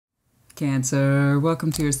Cancer,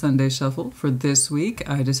 welcome to your Sunday Shuffle. For this week,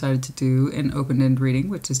 I decided to do an open-end reading,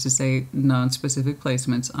 which is to say non-specific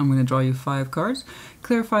placements. I'm going to draw you 5 cards,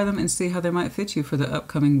 clarify them, and see how they might fit you for the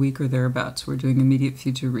upcoming week or thereabouts. We're doing immediate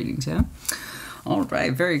future readings, yeah? All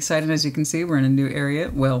right, very excited. As you can see, we're in a new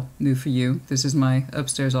area. Well, new for you. This is my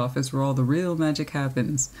upstairs office where all the real magic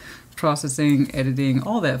happens. Processing, editing,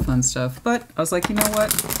 all that fun stuff. But I was like, you know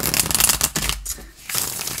what?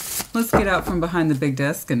 Let's get out from behind the big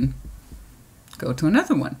desk and go to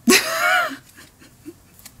another one.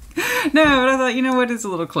 No, but I thought, you know what, it's a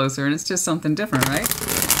little closer and it's just something different, right?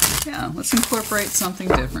 Yeah, let's incorporate something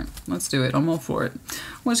different. Let's do it. I'm all for it.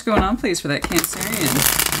 What's going on, please, for that Cancerian?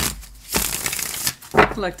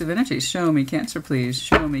 Collective energy. Show me Cancer, please.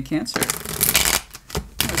 Show me Cancer.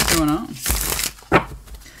 What's going on?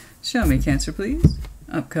 Show me Cancer, please.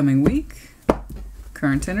 Upcoming week.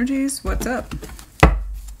 Current energies. What's up?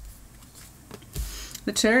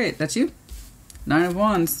 The Chariot. That's you? 9 of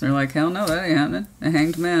Wands. They're like, hell no, that ain't happening. The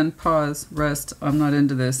Hanged Man. Pause. Rest. I'm not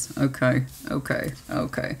into this. Okay. Okay.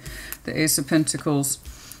 Okay. The Ace of Pentacles.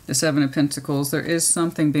 The 7 of Pentacles. There is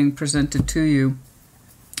something being presented to you.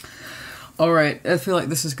 All right. I feel like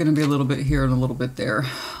this is going to be a little bit here and a little bit there.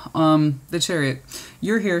 The Chariot.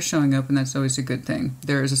 You're here showing up, and that's always a good thing.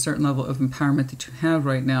 There is a certain level of empowerment that you have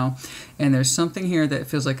right now, and there's something here that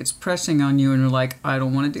feels like it's pressing on you, and you're like, I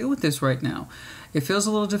don't want to deal with this right now. It feels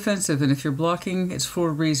a little defensive, and if you're blocking, it's for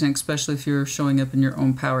a reason, especially if you're showing up in your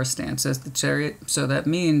own power stance as the Chariot. So that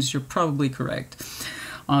means you're probably correct.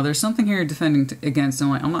 There's something here you're defending against, and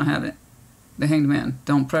I'm like, I'm not having it. The Hanged Man.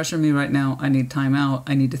 Don't pressure me right now. I need time out.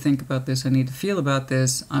 I need to think about this. I need to feel about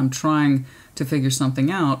this. I'm trying to figure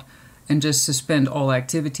something out and just suspend all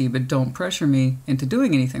activity, but don't pressure me into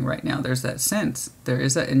doing anything right now. There's that sense. There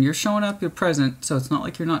is that, and you're showing up, you're present, so it's not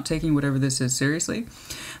like you're not taking whatever this is seriously,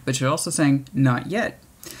 but you're also saying, not yet.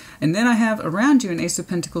 And then I have around you an Ace of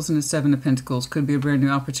Pentacles and a 7 of Pentacles. Could be a brand new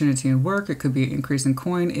opportunity in work. It could be an increase in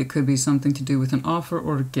coin. It could be something to do with an offer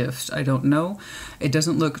or a gift. I don't know. It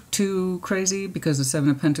doesn't look too crazy because the 7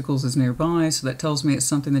 of Pentacles is nearby, so that tells me it's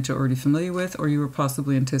something that you're already familiar with or you were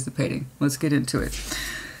possibly anticipating. Let's get into it.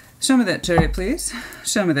 Show me that Chariot, please.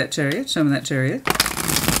 Show me that Chariot. Show me that Chariot.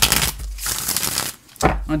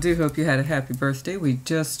 I do hope you had a happy birthday.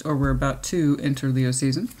 We're about to enter Leo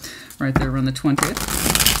season, right there around the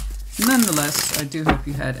 20th. Nonetheless, I do hope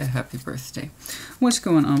you had a happy birthday. What's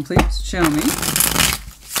going on, please? Show me.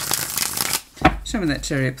 Show me that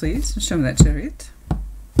Chariot, please. Show me that Chariot.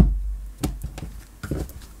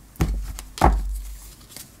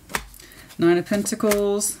 Nine of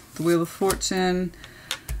Pentacles, the Wheel of Fortune.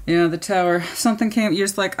 Yeah, the Tower. Something came, you're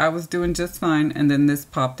just like, I was doing just fine, and then this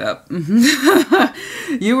popped up.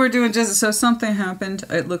 You were doing just, so something happened,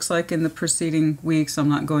 it looks like in the preceding weeks, I'm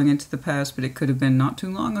not going into the past, but it could have been not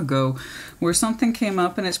too long ago, where something came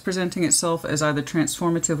up and it's presenting itself as either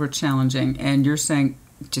transformative or challenging, and you're saying,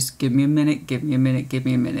 just give me a minute, give me a minute, give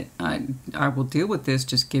me a minute. I will deal with this,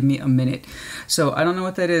 just give me a minute. So I don't know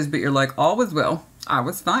what that is, but you're like, all was well, I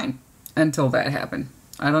was fine, until that happened.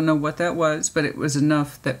 I don't know what that was, but it was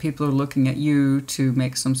enough that people are looking at you to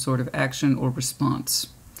make some sort of action or response.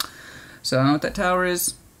 So I don't know what that Tower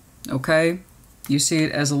is. Okay. You see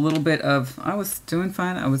it as a little bit of, I was doing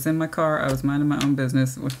fine. I was in my car. I was minding my own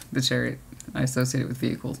business with the Chariot. I associate it with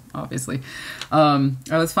vehicles, obviously. I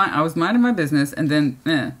was fine. I was minding my business, and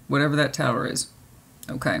then, whatever that Tower is.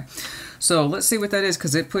 Okay. So let's see what that is,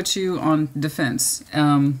 because it puts you on defense.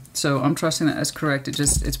 So I'm trusting that that's correct.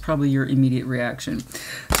 It's probably your immediate reaction.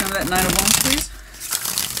 Show me that 9 of Wands, please.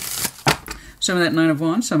 Show me that 9 of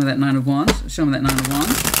Wands. Show me that 9 of Wands. Show me that 9 of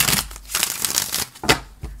Wands.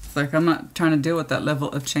 It's like I'm not trying to deal with that level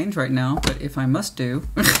of change right now, but if I must do,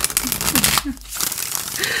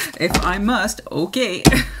 if I must, okay.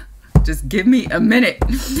 Just give me a minute.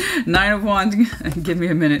 9 of Wands, give me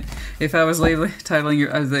a minute. If I was titling you,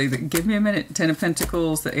 I was like, give me a minute. 10 of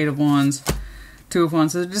Pentacles, the 8 of Wands, 2 of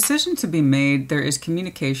Wands. There's a decision to be made. There is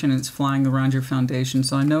communication, and it's flying around your foundation,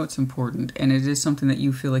 so I know it's important, and it is something that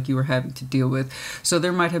you feel like you are having to deal with. So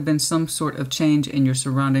there might have been some sort of change in your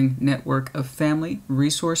surrounding network of family,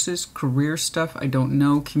 resources, career stuff, I don't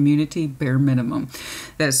know, community, bare minimum,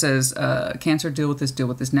 that says, Cancer, deal with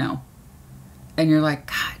this now. And you're like,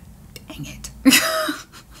 God, dang it.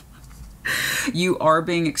 You are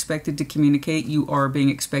being expected to communicate. You are being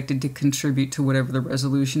expected to contribute to whatever the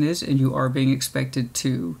resolution is, and you are being expected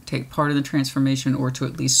to take part in the transformation or to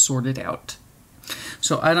at least sort it out.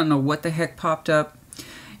 So I don't know what the heck popped up.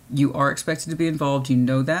 You are expected to be involved. You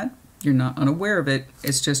know that. You're not unaware of it.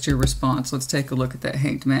 It's just your response. Let's take a look at that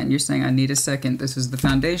Hanged Man. You're saying, I need a second. This is the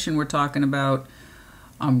foundation we're talking about.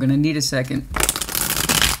 I'm going to need a second.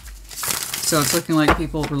 So it's looking like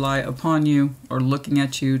people rely upon you or looking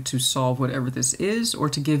at you to solve whatever this is, or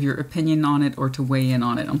to give your opinion on it, or to weigh in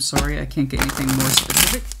on it. I'm sorry, I can't get anything more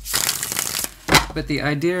specific. But the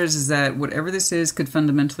idea is that whatever this is could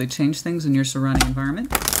fundamentally change things in your surrounding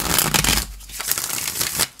environment.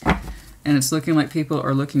 And it's looking like people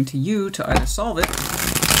are looking to you to either solve it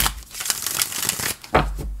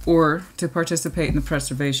or to participate in the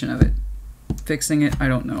preservation of it. Fixing it, I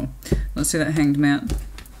don't know. Let's see that Hanged Man.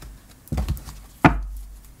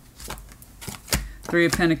 Three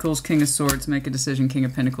of Pentacles, King of Swords, make a decision, King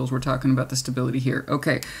of Pentacles. We're talking about the stability here.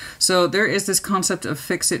 Okay, so there is this concept of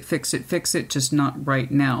fix it, fix it, fix it, just not right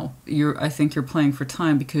now. I think you're playing for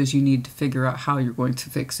time because you need to figure out how you're going to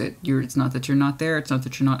fix it. It's not that you're not there, it's not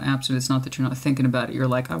that you're not absent, it's not that you're not thinking about it. You're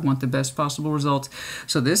like, I want the best possible results.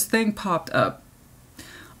 So this thing popped up.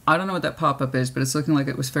 I don't know what that pop-up is, but it's looking like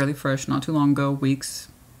it was fairly fresh, not too long ago, weeks,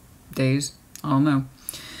 days, I don't know.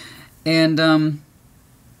 And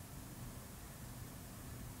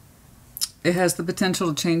it has the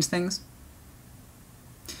potential to change things.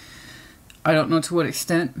 I don't know to what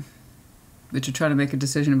extent, but you're trying to make a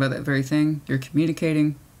decision about that very thing. You're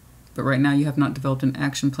communicating, but right now you have not developed an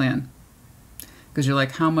action plan. Because you're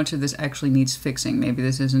like, how much of this actually needs fixing? Maybe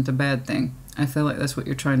this isn't a bad thing. I feel like that's what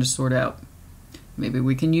you're trying to sort out. Maybe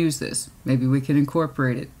we can use this. Maybe we can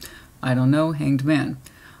incorporate it. I don't know, Hanged Man.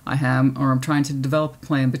 I'm trying to develop a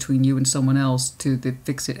plan between you and someone else to the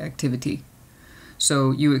fix-it activity.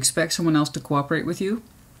 So you expect someone else to cooperate with you.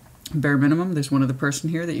 Bare minimum, there's one other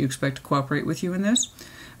person here that you expect to cooperate with you in this.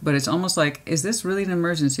 But it's almost like, is this really an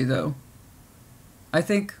emergency though? I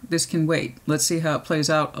think this can wait. Let's see how it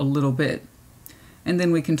plays out a little bit. And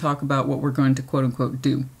then we can talk about what we're going to quote-unquote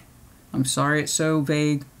do. I'm sorry it's so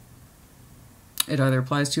vague. It either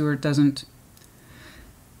applies to you or it doesn't.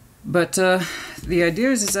 But the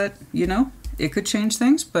idea is that, you know, it could change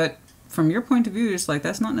things, but from your point of view, it's like,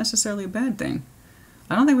 that's not necessarily a bad thing.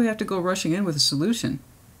 I don't think we have to go rushing in with a solution.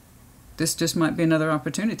 This just might be another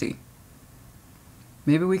opportunity.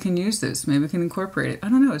 Maybe we can use this. Maybe we can incorporate it. I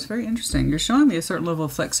don't know. It's very interesting. You're showing me a certain level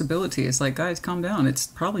of flexibility. It's like, guys, calm down. It's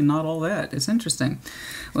probably not all that. It's interesting.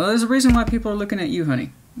 Well, there's a reason why people are looking at you,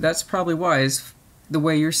 honey. That's probably why, is the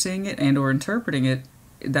way you're seeing it and or interpreting it,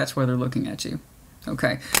 that's why they're looking at you.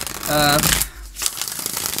 Okay.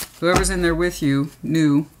 Whoever's in there with you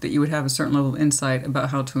knew that you would have a certain level of insight about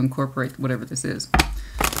how to incorporate whatever this is.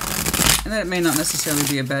 And that it may not necessarily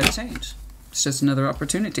be a bad change. It's just another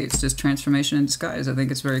opportunity. It's just transformation in disguise. I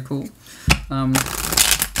think it's very cool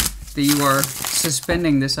that you are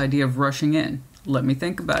suspending this idea of rushing in. Let me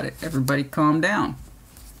think about it. Everybody calm down.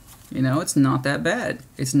 You know, it's not that bad.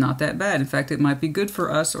 It's not that bad. In fact, it might be good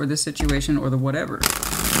for us or the situation or the whatever.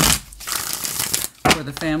 For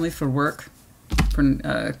the family, for work, for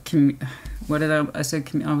what did I say?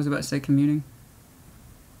 I was about to say commuting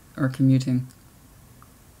or commuting.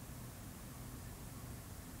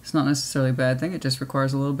 It's not necessarily a bad thing. It just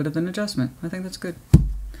requires a little bit of an adjustment. I think that's good.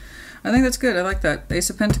 I think that's good. I like that. Ace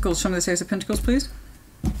of Pentacles. Show me this Ace of Pentacles, please.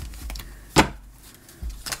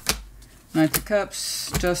 Knight of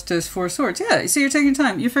Cups, Justice, Four of Swords. Yeah, you see, you're taking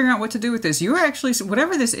time. You're figuring out what to do with this. You're actually,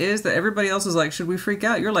 whatever this is that everybody else is like, should we freak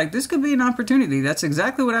out? You're like, this could be an opportunity. That's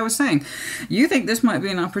exactly what I was saying. You think this might be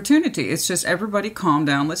an opportunity. It's just, everybody calm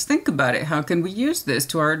down. Let's think about it. How can we use this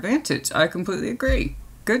to our advantage? I completely agree.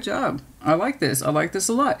 Good job. I like this. I like this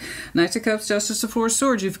a lot. Knight of Cups, Justice of Four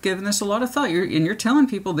Swords. You've given this a lot of thought. You're telling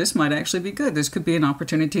people this might actually be good. This could be an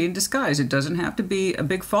opportunity in disguise. It doesn't have to be a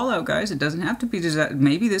big fallout, guys. It doesn't have to be.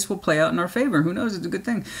 Maybe this will play out in our favor. Who knows? It's a good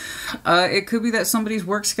thing. It could be that somebody's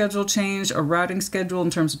work schedule changed, a routing schedule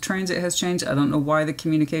in terms of transit has changed. I don't know why the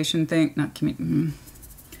communication thing,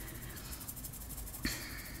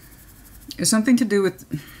 It's something to do with...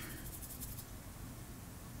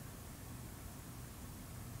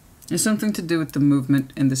 There's something to do with the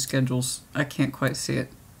movement and the schedules. I can't quite see it.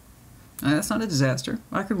 That's not a disaster.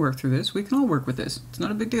 I can work through this. We can all work with this. It's not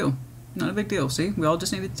a big deal. Not a big deal. See, we all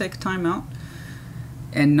just need to take a time out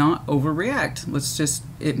and not overreact. Let's just,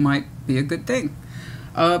 it might be a good thing.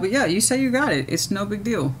 But yeah, you say you got it. It's no big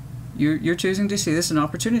deal. You're choosing to see this as an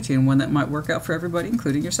opportunity and one that might work out for everybody,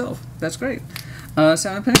 including yourself. That's great.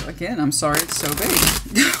 Seven of Pentacles. Again, I'm sorry it's so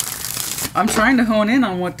vague. I'm trying to hone in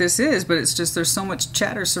on what this is, but it's just there's so much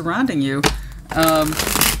chatter surrounding you.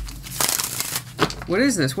 What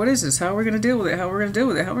is this? What is this? How are we going to deal with it? How are we going to deal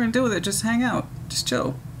with it? How are we going to deal with it? Just hang out. Just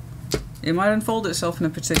chill. It might unfold itself in a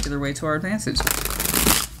particular way to our advantage.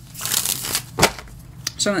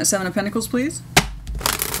 Show me that Seven of Pentacles, please.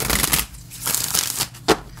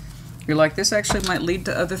 You're like, this actually might lead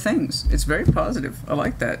to other things. It's very positive. I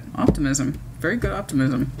like that. Optimism. Very good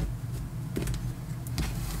optimism.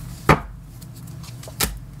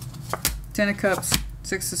 Ten of Cups,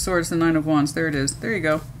 Six of Swords, the Nine of Wands. There it is. There you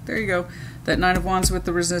go. There you go. That Nine of Wands with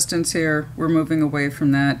the resistance here, we're moving away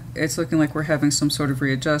from that. It's looking like we're having some sort of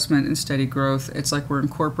readjustment and steady growth. It's like we're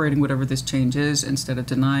incorporating whatever this change is instead of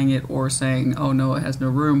denying it or saying, oh no, it has no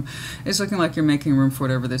room. It's looking like you're making room for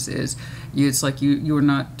whatever this is. It's like you are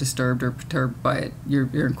not disturbed or perturbed by it. You're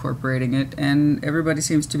incorporating it, and everybody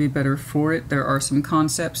seems to be better for it. There are some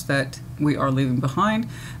concepts that we are leaving behind,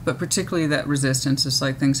 but particularly that resistance. It's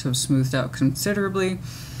like things have smoothed out considerably.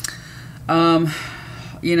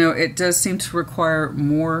 You know, it does seem to require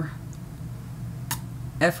more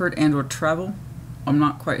effort and or travel. I'm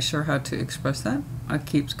not quite sure how to express that. It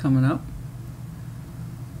keeps coming up.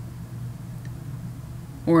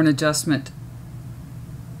 Or an adjustment.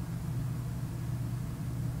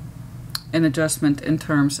 An adjustment in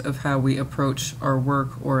terms of how we approach our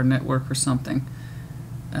work or a network or something.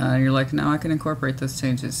 You're like, no, I can incorporate those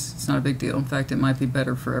changes. It's not a big deal. In fact, it might be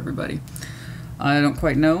better for everybody. I don't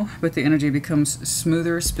quite know, but the energy becomes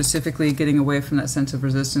smoother, specifically getting away from that sense of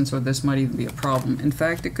resistance, or this might even be a problem. In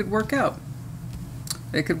fact, it could work out.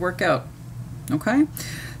 It could work out. Okay?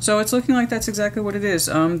 So it's looking like that's exactly what it is.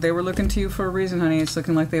 They were looking to you for a reason, honey. It's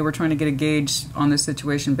looking like they were trying to get a gauge on this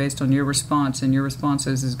situation based on your response, and your response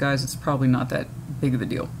is guys, it's probably not that big of a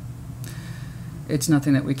deal. It's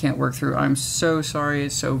nothing that we can't work through. I'm so sorry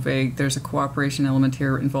it's so vague. There's a cooperation element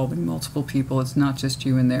here involving multiple people. It's not just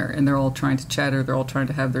you in there. And they're all trying to chatter. They're all trying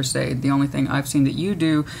to have their say. The only thing I've seen that you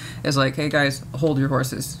do is like, hey guys, hold your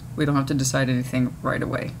horses. We don't have to decide anything right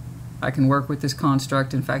away. I can work with this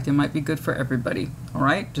construct. In fact, it might be good for everybody. All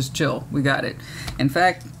right? Just chill. We got it. In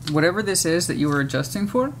fact, whatever this is that you were adjusting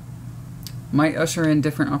for might usher in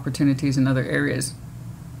different opportunities in other areas.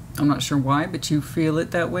 I'm not sure why, but you feel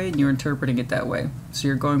it that way and you're interpreting it that way. So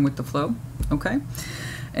you're going with the flow, okay?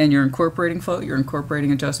 And you're incorporating flow, you're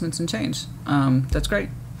incorporating adjustments and change. That's great.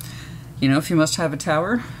 You know, if you must have a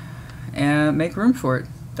tower, make room for it.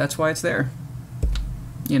 That's why it's there.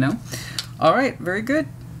 You know? All right, very good.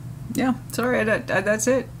 Yeah, sorry, that's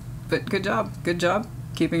it. But good job, good job.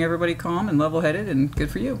 Keeping everybody calm and level-headed, and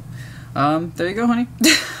good for you. There you go, honey.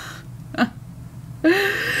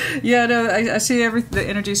 Yeah, no, I see the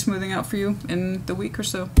energy smoothing out for you in the week or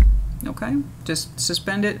so. Okay? Just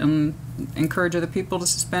suspend it and encourage other people to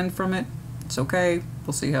suspend from it. It's okay.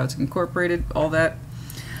 We'll see how it's incorporated, all that.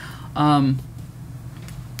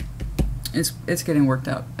 It's getting worked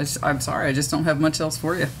out. I'm sorry, I just don't have much else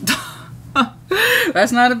for you.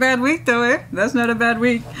 That's not a bad week, though, eh? That's not a bad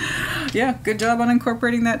week. Yeah, good job on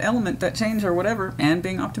incorporating that element, that change or whatever, and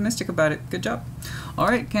being optimistic about it. Good job. All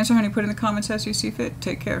right, Cancer, honey, put in the comments as you see fit.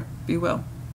 Take care. Be well.